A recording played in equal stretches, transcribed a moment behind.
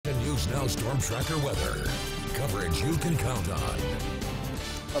Now Storm Tracker weather. Coverage you can count on.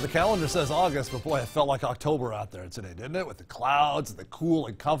 Well, the calendar says August, but boy, it felt like October out there today, didn't it? With the clouds and the cool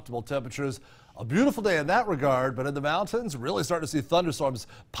and comfortable temperatures. A beautiful day in that regard, but in the mountains, really starting to see thunderstorms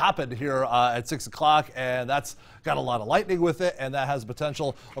popping here at 6 o'clock, and that's got a lot of lightning with it, and that has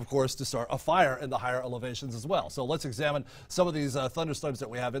potential, of course, to start a fire in the higher elevations as well. So let's examine some of these thunderstorms that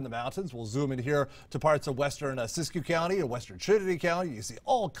we have in the mountains. We'll zoom in here to parts of western Siskiyou County and western Trinity County. You see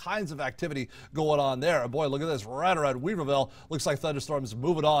all kinds of activity going on there. And boy, look at this, right around Weaverville. Looks like thunderstorms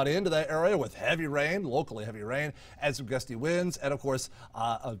moving on into that area with heavy rain, locally heavy rain, and some gusty winds, and of course,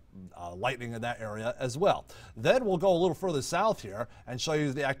 lightning in that area as well. Then we'll go a little further south here and show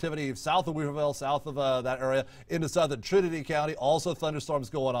you the activity south of Weaverville, south of that area into southern Trinity County. Also thunderstorms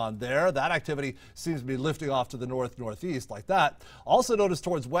going on there. That activity seems to be lifting off to the northeast like that. Also notice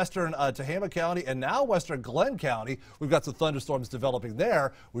towards western Tehama County and now western Glenn County, we've got some thunderstorms developing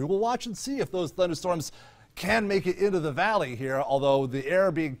there. We will watch and see if those thunderstorms can make it into the valley here, although the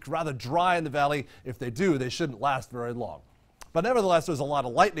air being rather dry in the valley, if they do, they shouldn't last very long. But nevertheless, there's a lot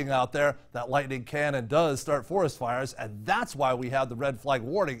of lightning out there. That lightning can and does start forest fires, and that's why we have the red flag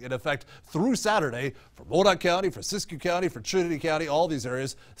warning in effect through Saturday for Modoc County, for Siskiyou County, for Trinity County, all these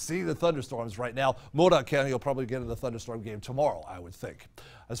areas seeing the thunderstorms right now. Modoc County will probably get into the thunderstorm game tomorrow, I would think.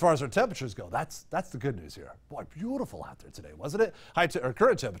 As far as our temperatures go, that's the good news here. Boy, beautiful out there today, wasn't it?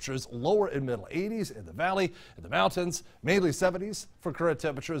 Current temperatures lower in middle 80s in the valley, in the mountains, mainly 70s for current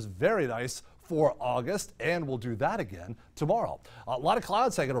temperatures. Very nice for August, and we'll do that again tomorrow. A lot of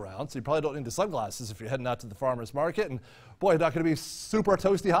clouds hanging around, so you probably don't need the sunglasses if you're heading out to the farmer's market. And boy, not going to be super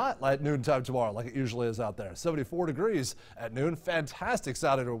toasty hot at noontime tomorrow like it usually is out there. 74 degrees at noon. Fantastic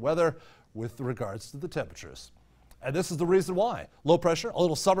Saturday weather with regards to the temperatures. And this is the reason why. Low pressure, a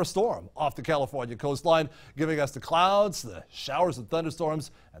little summer storm off the California coastline, giving us the clouds, the showers and thunderstorms,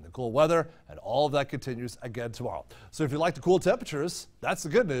 and the cool weather, and all of that continues again tomorrow. So if you like the cool temperatures, that's the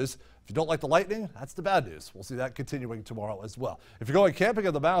good news. If you don't like the lightning, that's the bad news. We'll see that continuing tomorrow as well. If you're going camping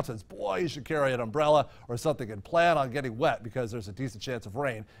in the mountains, boy, you should carry an umbrella or something and plan on getting wet because there's a decent chance of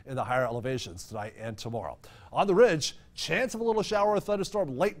rain in the higher elevations tonight and tomorrow. On the ridge, chance of a little shower or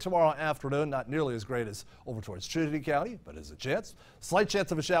thunderstorm late tomorrow afternoon. Not nearly as great as over towards Trinity County, but is a chance. Slight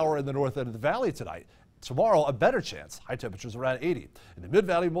chance of a shower in the north end of the valley tonight. Tomorrow, a better chance. High temperatures around 80. In the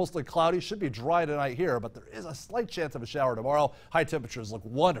mid-valley, mostly cloudy. Should be dry tonight here, but there is a slight chance of a shower tomorrow. High temperatures look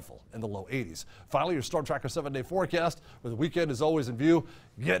wonderful in the low 80s. Finally, your Storm Tracker 7-day forecast with the weekend is always in view.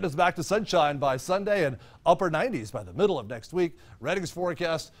 Getting us back to sunshine by Sunday and upper 90s by the middle of next week. Redding's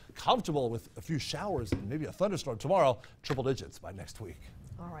forecast comfortable with a few showers and maybe a thunderstorm tomorrow. Triple digits by next week.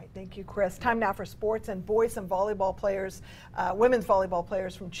 All right, thank you, Chris. Time now for sports, and boys and volleyball players, women's volleyball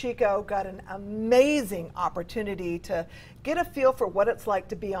players from Chico got an amazing opportunity to get a feel for what it's like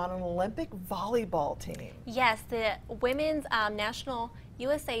to be on an Olympic volleyball team. Yes, the women's national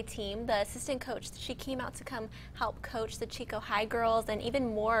USA team, the assistant coach, she came out to come help coach the Chico High girls and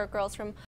even more girls from